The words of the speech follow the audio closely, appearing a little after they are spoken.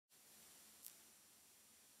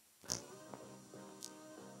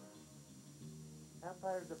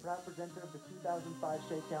Empire is the proud presenter of the 2005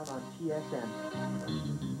 Shakedown on TSN.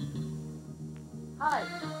 Hi,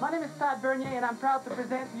 my name is Pat Bernier and I'm proud to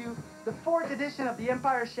present to you the 4th edition of the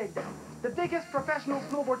Empire Shakedown, the biggest professional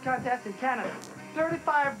snowboard contest in Canada.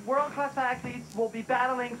 35 world-class athletes will be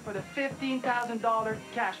battling for the $15,000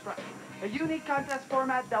 cash prize, a unique contest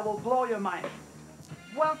format that will blow your mind.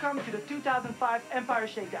 Welcome to the 2005 Empire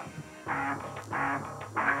Shakedown. This is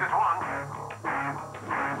one.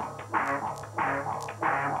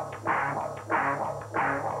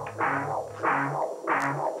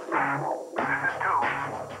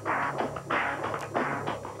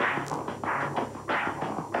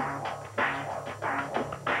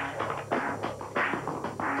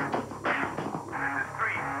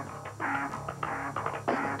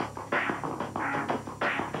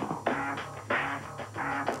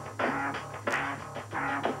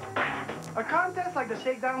 A contest like the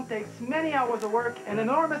Shakedown takes many hours of work and an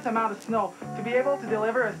enormous amount of snow to be able to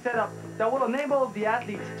deliver a setup that will enable the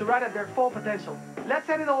athletes to ride at their full potential. Let's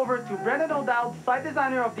hand it over to Brendan O'Dowd, site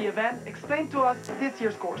designer of the event, explain to us this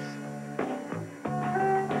year's course.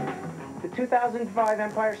 The 2005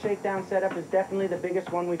 Empire Shakedown setup is definitely the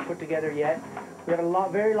biggest one we've put together yet. We have a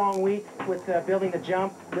very long week with building the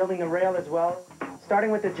jump, building the rail as well. Starting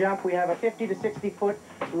with the jump, we have a 50 to 60 foot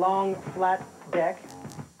long flat deck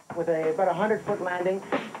with about a 100-foot landing.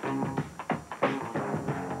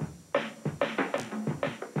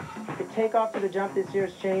 The takeoff to the jump this year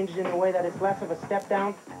has changed in a way that it's less of a step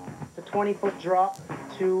down, it's a 20-foot drop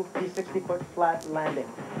to the 60-foot flat landing.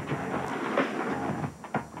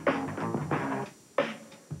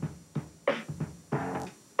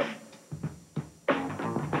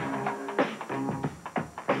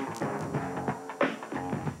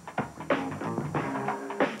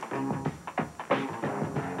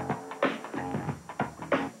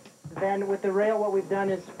 Then with the rail, what we've done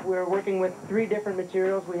is we're working with 3 different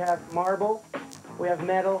materials. We have marble, we have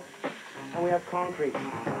metal, and we have concrete.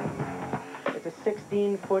 It's a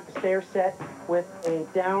 16-foot stair set with a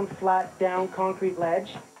flat down concrete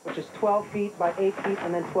ledge, which is 12 feet by 8 feet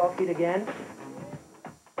and then 12 feet again.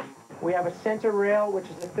 We have a center rail, which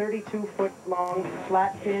is a 32-foot long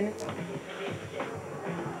flat pin.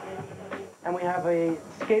 And we have a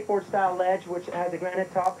skateboard-style ledge, which has a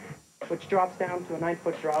granite top, which drops down to a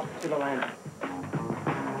 9-foot drop to the landing.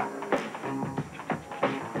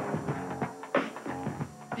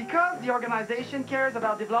 Because the organization cares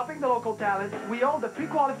about developing the local talent, we hold a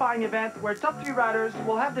pre-qualifying event where top 3 riders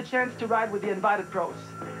will have the chance to ride with the invited pros.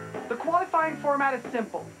 The qualifying format is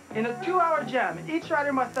simple. In a 2-hour jam, each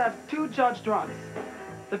rider must have 2 judged runs.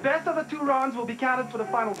 The best of the 2 runs will be counted for the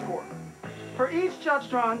final score. For each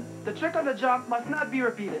judged run, the trick on the jump must not be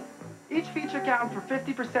repeated. Each feature counts for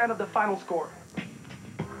 50% of the final score.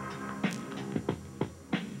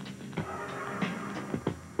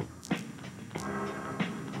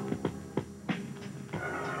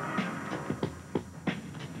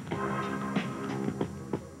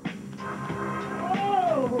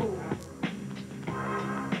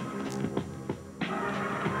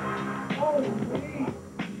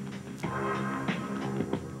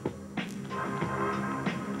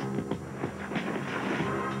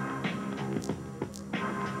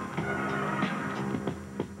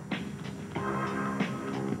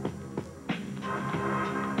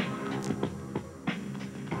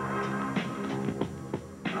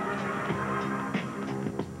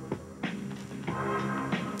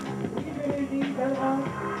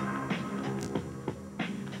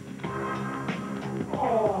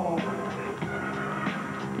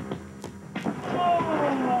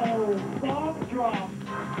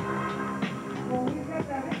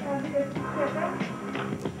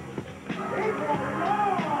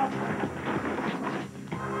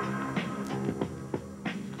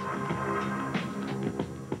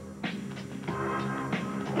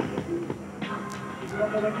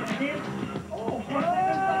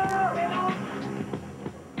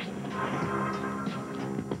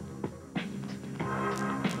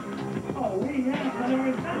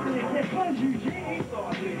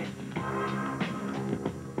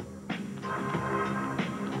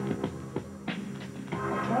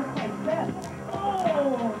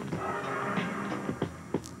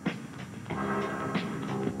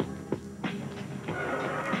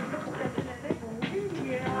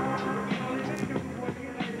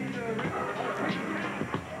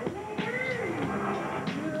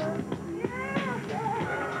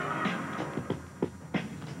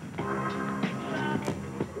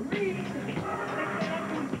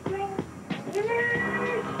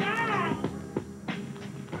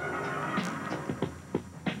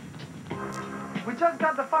 We just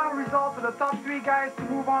got the final result for the top 3 guys to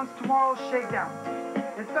move on to tomorrow's Shakedown.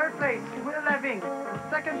 In third place, Will Leving. In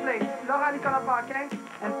second place, Laura Nicolas Paquin.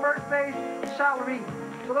 And first place, Charles Reed.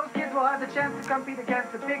 So those kids will have the chance to compete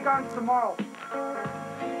against the big guns tomorrow.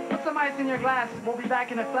 Put some ice in your glass. We'll be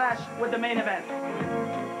back in a flash with the main event.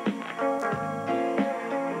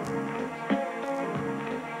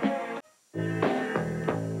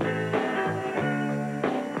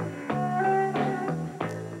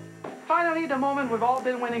 Finally, the moment we've all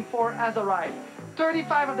been waiting for has arrived.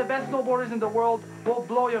 35 of the best snowboarders in the world will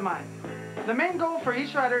blow your mind. The main goal for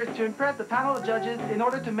each rider is to impress the panel of judges in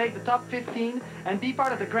order to make the top 15 and be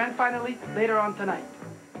part of the grand finale later on tonight.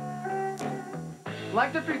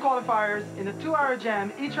 Like the pre-qualifiers, in a 2-hour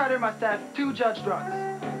jam, each rider must have 2 judged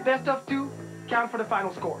runs. Best of 2 count for the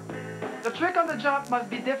final score. The trick on the jump must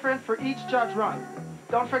be different for each judged run.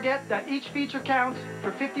 Don't forget that each feature counts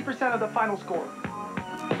for 50% of the final score.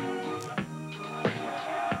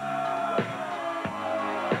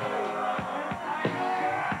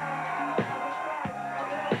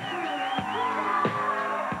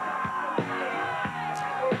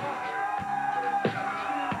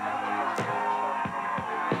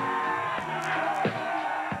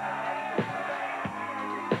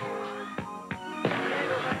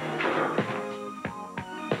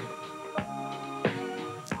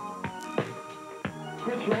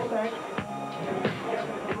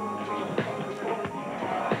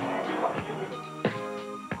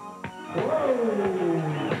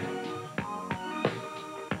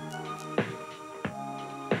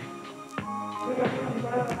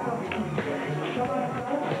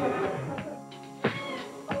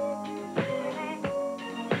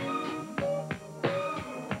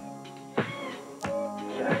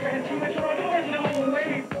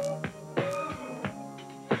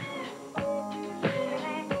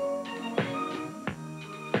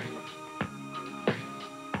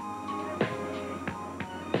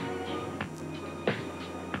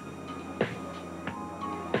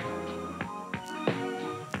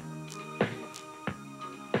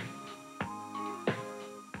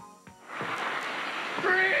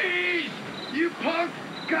 You punk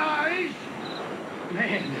guys!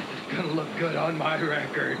 Man, this is gonna look good on my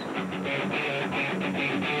record.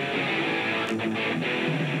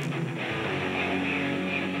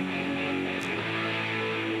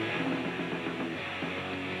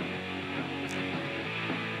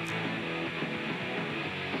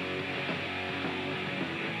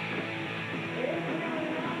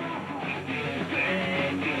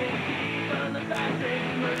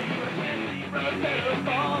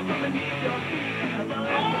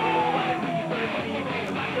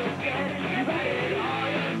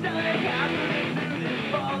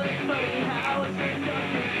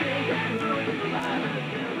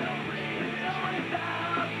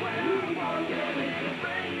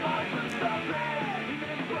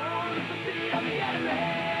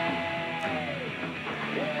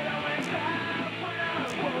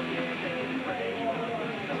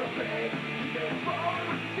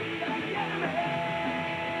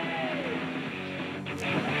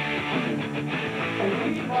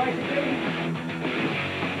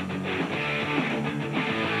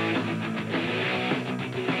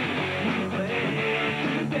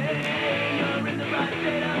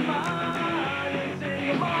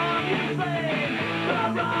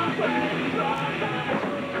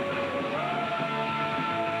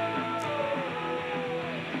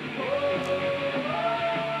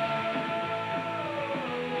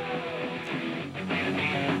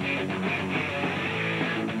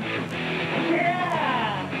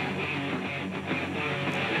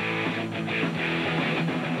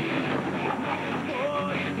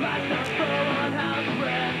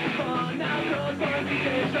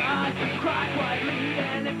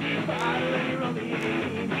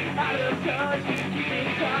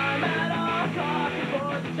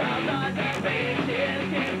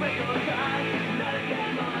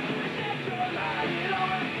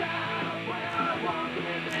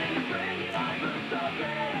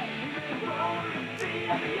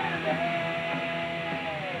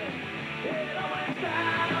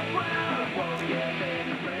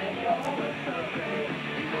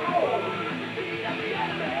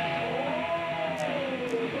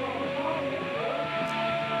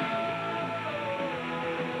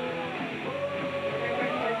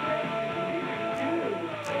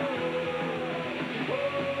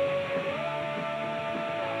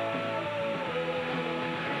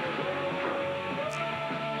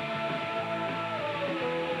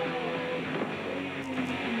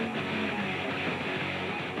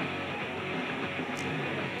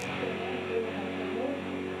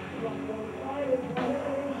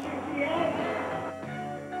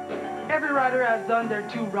 Every rider has done their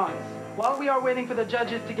 2 runs. While we are waiting for the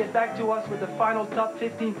judges to get back to us with the final top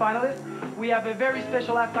 15 finalists, we have a very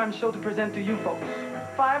special halftime show to present to you folks.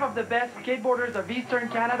 5 of the best skateboarders of Eastern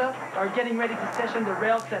Canada are getting ready to session the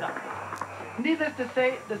rail setup. Needless to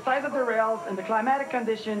say, the size of the rails and the climatic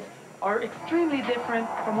conditions are extremely different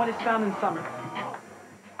from what is found in summer.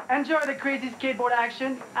 Enjoy the crazy skateboard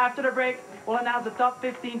action. After the break, we'll announce the top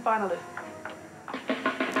 15 finalists.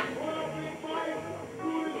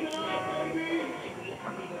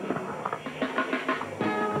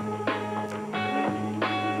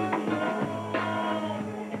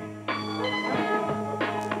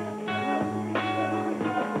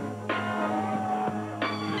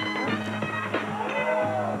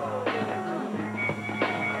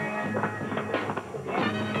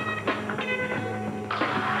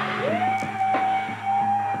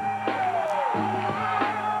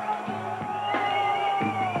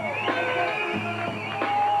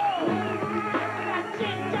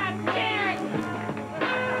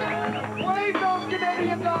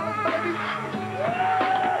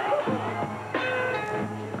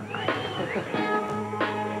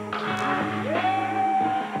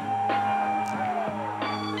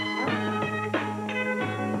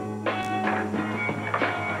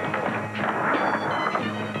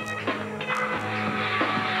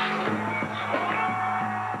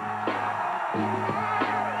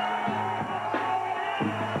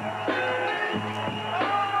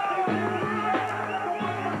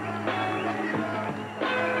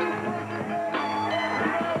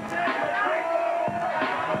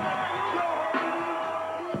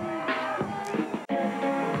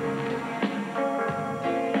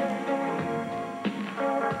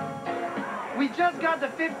 We just got the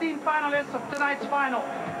 15 finalists of tonight's final.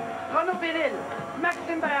 Renaud Péril,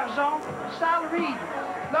 Maxime Bergeon, Charles Reed,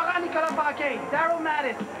 Laurent-Nicolas Paquin, Daryl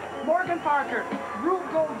Mattis, Morgan Parker, Rube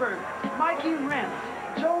Goldberg, Mikey Rentz,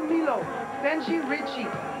 Joe Milo, Benji Ritchie,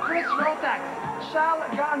 Chris Rotax, Charles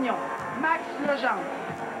Gagnon, Max Legendre,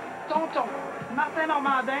 Tonton, Martin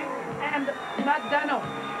Normandin, and Matt Dano.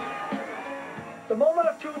 The moment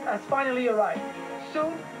of truth has finally arrived.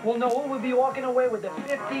 Soon, we'll know who will be walking away with the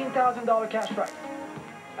 $15,000 cash prize.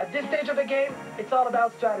 At this stage of the game, it's all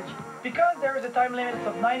about strategy. Because there is a time limit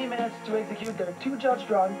of 90 minutes to execute their 2 judged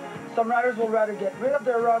runs, some riders will rather get rid of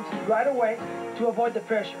their runs right away to avoid the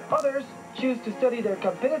pressure. Others choose to study their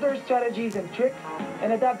competitors' strategies and tricks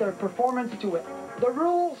and adapt their performance to it. The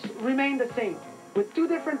rules remain the same, with 2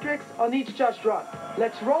 different tricks on each judged run.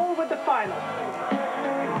 Let's roll with the final.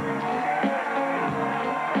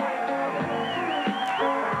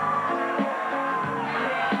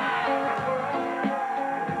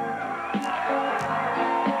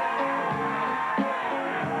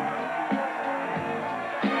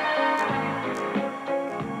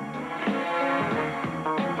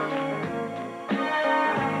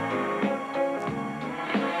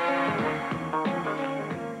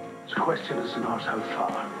 The question is not how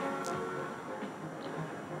far.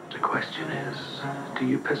 The question is, do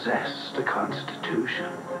you possess the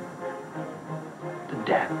constitution, the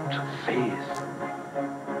depth of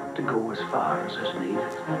faith to go as far as is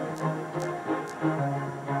needed?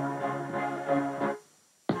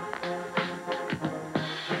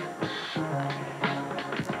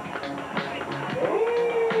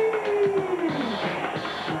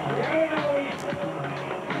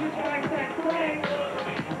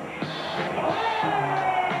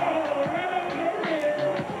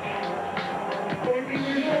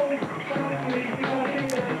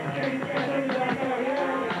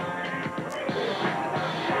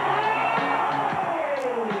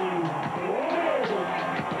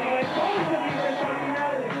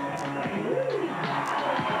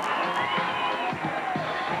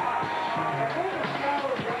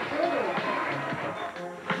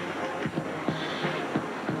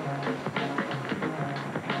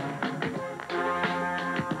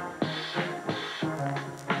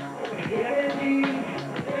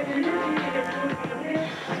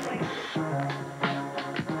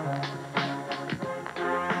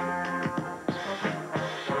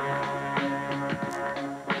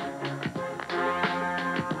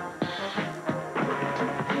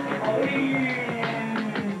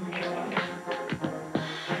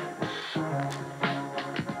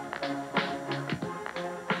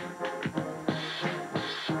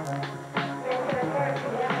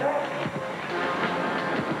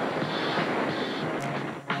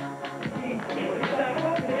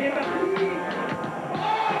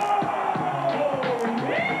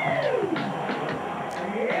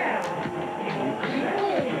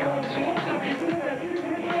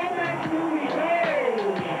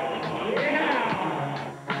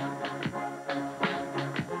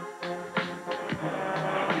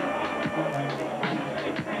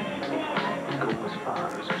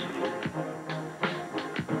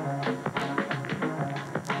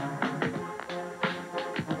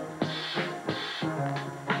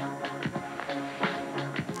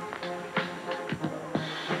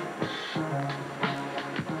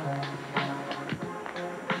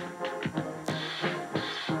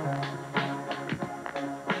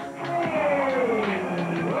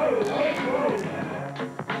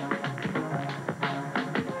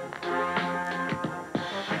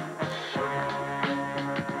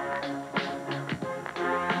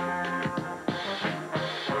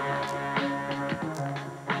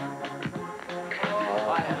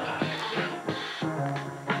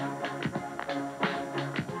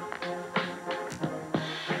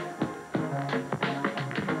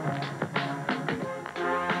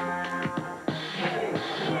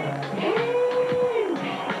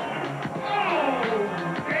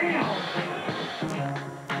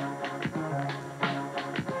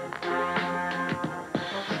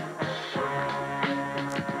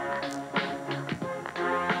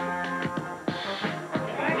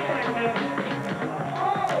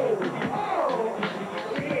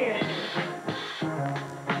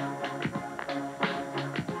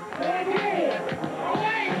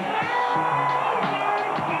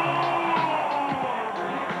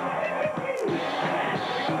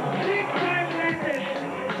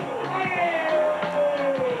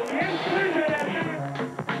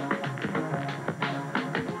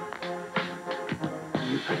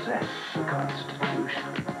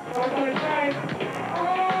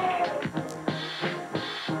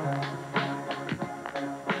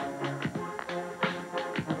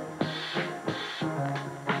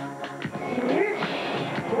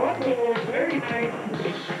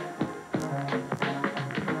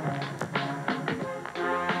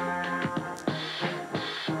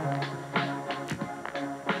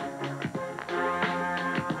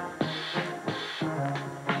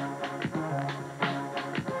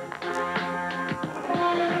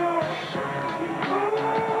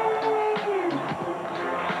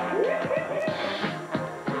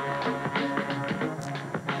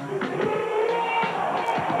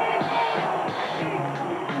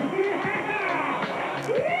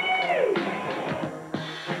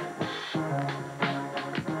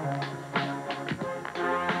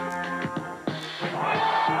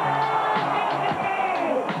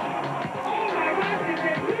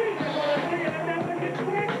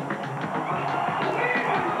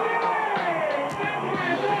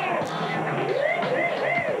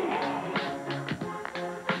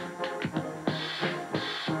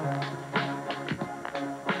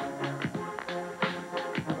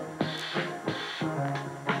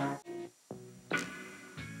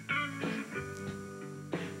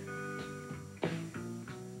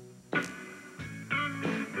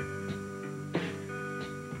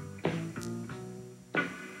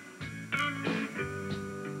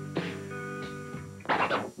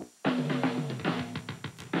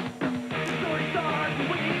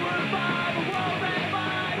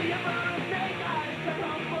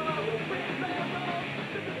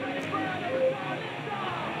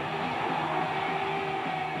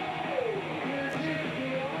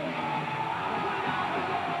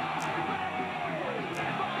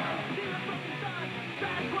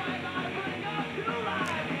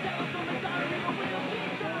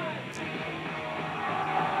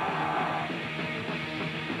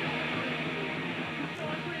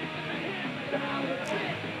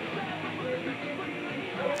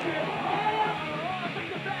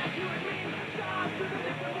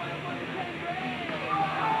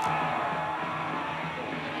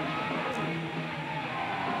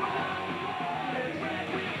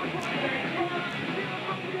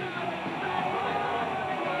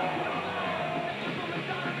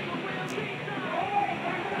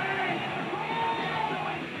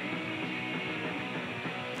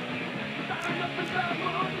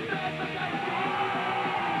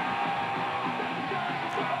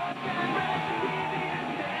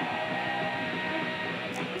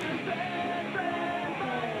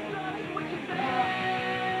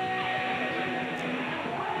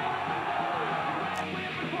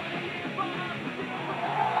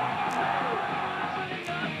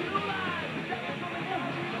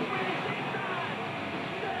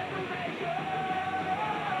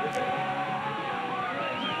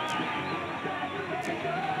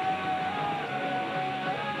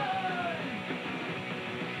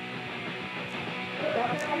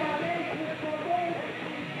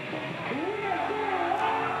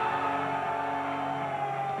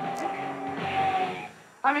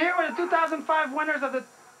 I'm here with the 2005 winners of the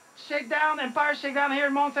Shakedown, Empire Shakedown here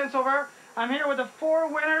in Mont Saint-Sauveur. I'm here with the 4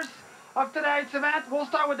 winners of tonight's event. We'll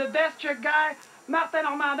start with the best trick guy, Martin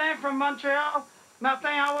Normandin from Montreal.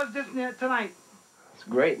 Martin, how was this tonight? It's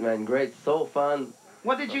great, man. Great. So fun.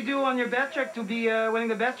 What did you do on your best trick to be winning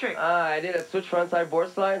the best trick? I did a switch frontside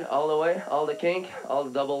board slide all the way, all the kink, all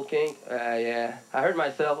the double kink. Yeah, I hurt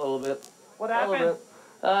myself a little bit. What happened?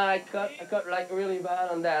 I cut like really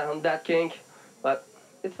bad on that kink, but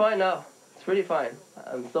it's fine now. It's pretty fine.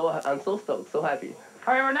 I'm so stoked, so happy.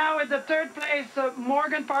 All right, we're now with the 3rd place,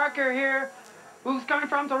 Morgan Parker here, who's coming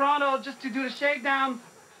from Toronto just to do the shakedown.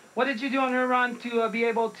 What did you do on your run to be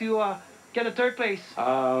able to get a 3rd place?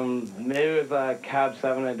 Maybe with cab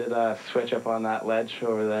 7, I did a switch up on that ledge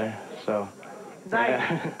over there. So. Nice.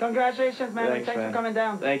 Yeah. Congratulations, man. Thanks man. for coming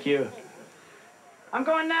down. Thank you. I'm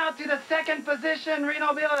going now to the 2nd position,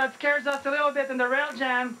 Reno Bill. That scares us a little bit in the rail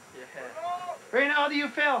jam. Yeah. Reno, how do you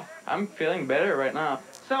feel? I'm feeling better right now.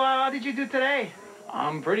 So how did you do today?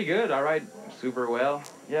 I'm pretty good. I ride super well.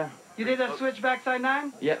 Yeah. You did a switch backside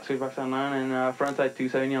 9? Yeah, switch backside 9 and frontside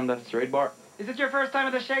 270 on the straight bar. Is it your first time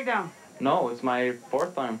at the shakedown? No, it's my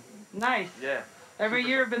 4th time. Nice. Yeah. Every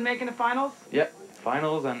year you've been making the finals? Yeah,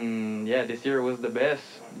 finals, and yeah, this year was the best.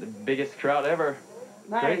 The biggest crowd ever.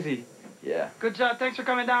 Nice. Crazy. Yeah. Good job. Thanks for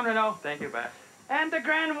coming down, Reno. Thank you, Pat. And the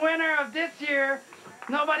grand winner of this year,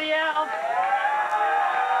 nobody else.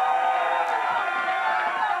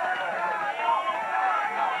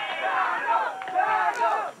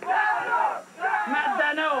 Matt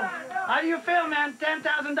Dano. How do you feel, man?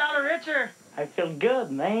 $10,000 richer. I feel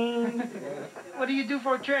good, man. What do you do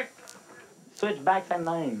for a trick? Switch backside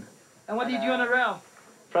 9. And what do you do on the rail?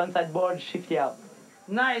 Frontside board, shifty out.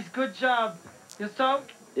 Nice. Good job. You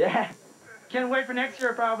stoked? Yeah, Can't wait for next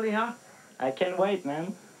year, probably, huh? I can't wait,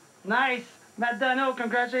 man. Nice. Matt Dano,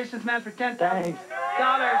 congratulations, man, for $10,000. Thanks.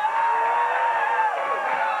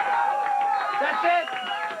 That's it.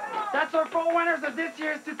 That's our 4 winners of this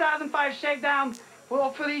year's 2005 Shakedown. Well,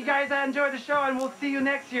 hopefully you guys enjoyed the show, and we'll see you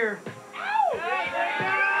next year.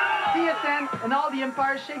 TSN and all the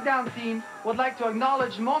Empire Shakedown team would like to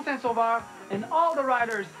acknowledge Mont Saint-Sauveur and all the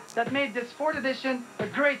riders that made this 4th edition a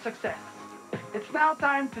great success. It's now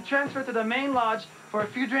time to transfer to the main lodge for a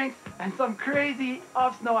few drinks and some crazy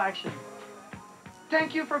off-snow action.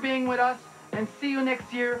 Thank you for being with us, and see you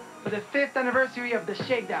next year for the 5th anniversary of the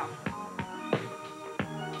Shakedown.